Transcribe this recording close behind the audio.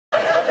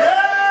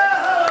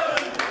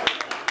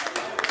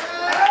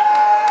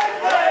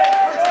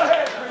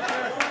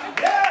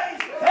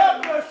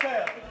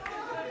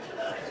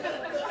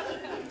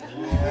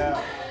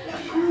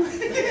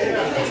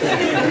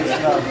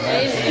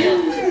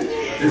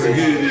It's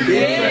good.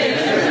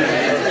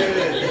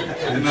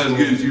 It's not as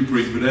good as you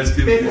preach, but that's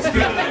good.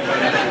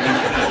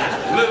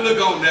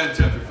 Look on down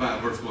chapter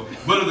 5, verse 1.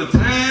 But of the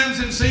times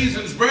and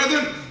seasons,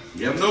 brethren,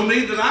 you have no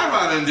need that I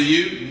write unto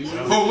you.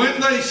 For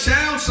when they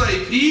shall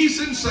say peace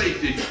and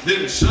safety,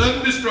 then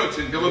sudden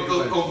destruction come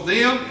upon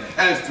them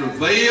as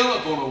travail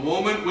upon a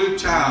woman with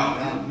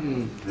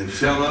child. They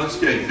shall not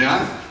escape.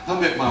 Now, I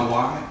met my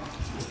wife.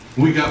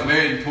 We got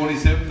married in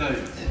 27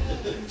 days.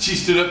 She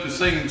stood up to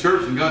sing in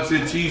church and God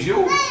said, she's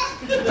yours.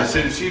 I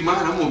said, if she's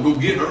mine, I'm going to go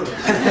get her.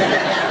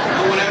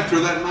 I went after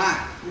her that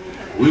night.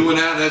 We went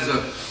out as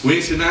a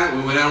Wednesday night.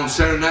 We went out on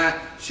Saturday night.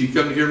 She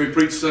come to hear me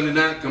preach Sunday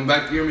night. Come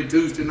back to hear me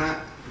Tuesday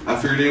night. I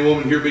figured any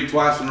woman hear me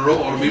twice in a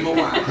row ought to be my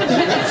wife. So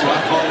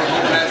I followed her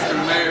home and asked her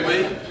to marry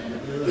me.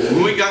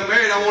 When we got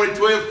married, I wanted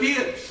 12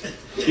 kids.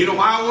 You know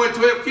why I wanted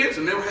 12 kids?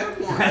 I never had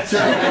one. If I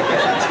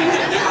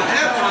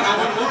had one, I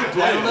wouldn't have wanted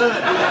 12.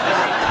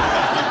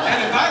 And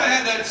if I'd have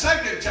had that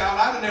second child,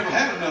 I'd have never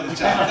had another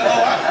child. No,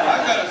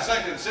 I got a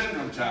second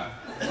syndrome child.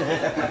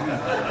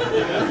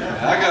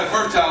 I got a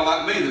first child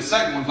like me, the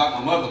second one's like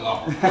my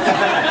mother-in-law. But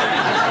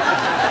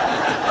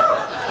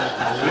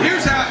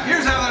here's how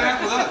that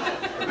happened with us.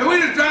 And we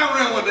just drive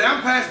around one day.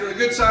 I'm pastoring a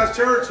good-sized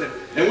church,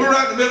 and we're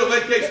right in the middle of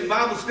vacation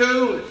Bible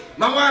school. And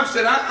my wife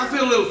said, I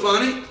feel a little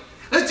funny.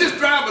 Let's just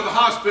drive to the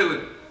hospital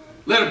and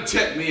let them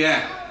check me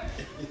out.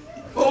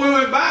 Well, we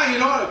went by, a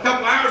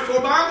couple hours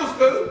before Bible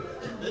school.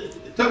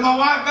 Took my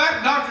wife back,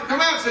 the doctor come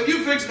out and said,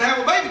 you fixing to have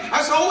a baby.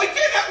 I said, oh, we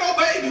can't have no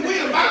baby.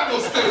 We in Bible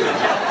school.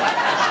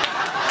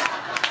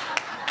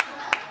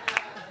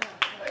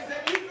 They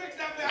said, you fixing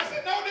to have a baby. I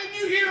said, no, didn't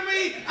you hear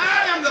me?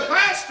 I am the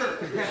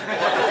pastor.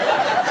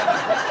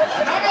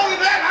 Not only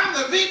that, I'm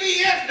the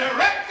VBS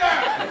director.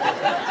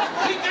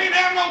 We can't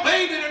have no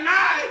baby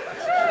tonight.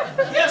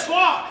 Guess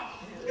what?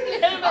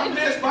 I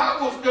missed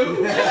Bible school.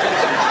 They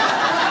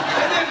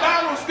did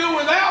Bible school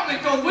without me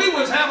because we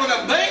was having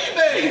a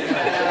baby.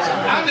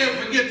 I'll never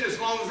forget this as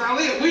long as I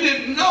live. We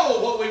didn't know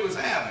what we was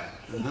having.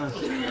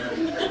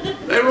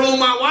 They rolled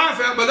my wife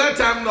out. By that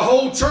time, the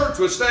whole church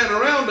was standing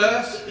around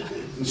us.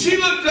 And she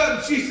looked up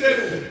and she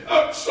said,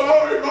 I'm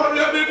sorry, Ronnie,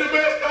 I did the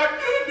best I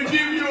could to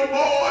give you a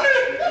boy.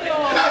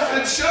 And I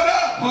said, shut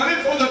up, honey,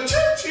 for the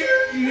church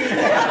here.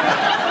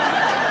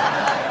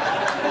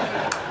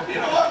 You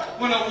know what?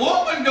 When a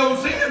woman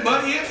goes in,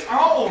 buddy, it's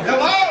on.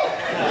 Hello?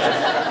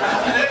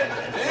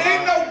 There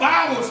ain't no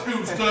Bible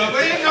school stuff.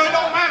 It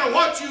don't matter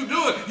what you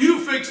doing. You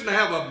fixing to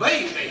have a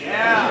baby.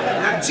 Yeah.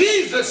 Now,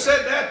 Jesus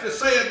said that to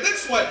say it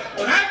this way.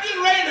 When I get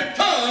ready to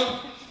come,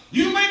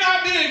 you may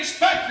not be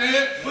expecting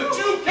it, but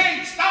you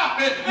can't stop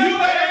it. You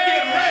better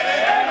get ready.